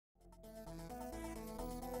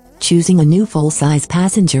choosing a new full-size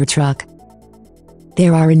passenger truck.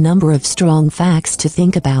 There are a number of strong facts to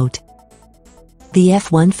think about. The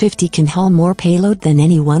F-150 can haul more payload than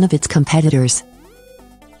any one of its competitors.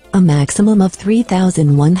 A maximum of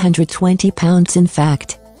 3,120 pounds in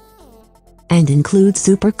fact. And includes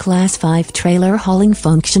Super Class 5 trailer hauling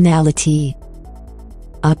functionality.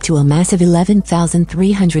 Up to a massive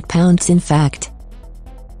 11,300 pounds in fact.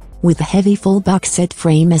 With a heavy full box set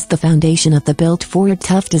frame as the foundation of the built-for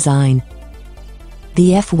tough design.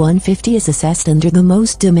 The F-150 is assessed under the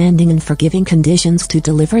most demanding and forgiving conditions to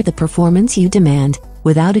deliver the performance you demand,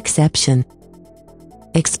 without exception.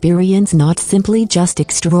 Experience not simply just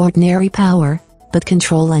extraordinary power, but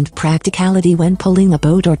control and practicality when pulling a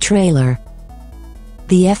boat or trailer.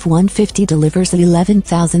 The F-150 delivers an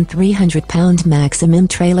 11,300-pound maximum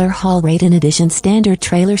trailer haul rate in addition standard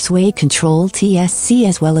trailer sway control TSC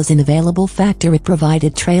as well as an available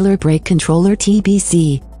factory-provided trailer brake controller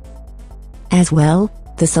TBC. As well,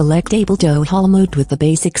 the selectable tow haul mode with the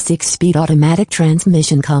basic 6-speed automatic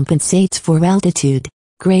transmission compensates for altitude,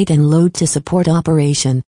 grade and load to support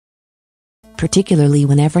operation. Particularly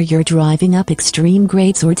whenever you're driving up extreme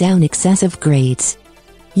grades or down excessive grades.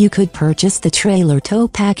 You could purchase the trailer tow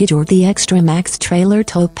package or the Extra Max trailer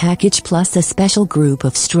tow package plus a special group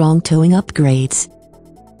of strong towing upgrades.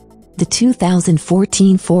 The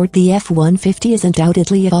 2014 Ford F-150 is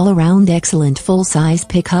undoubtedly an all-around excellent full-size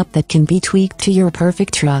pickup that can be tweaked to your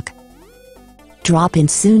perfect truck. Drop in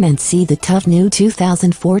soon and see the tough new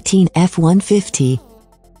 2014 F-150.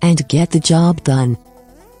 And get the job done.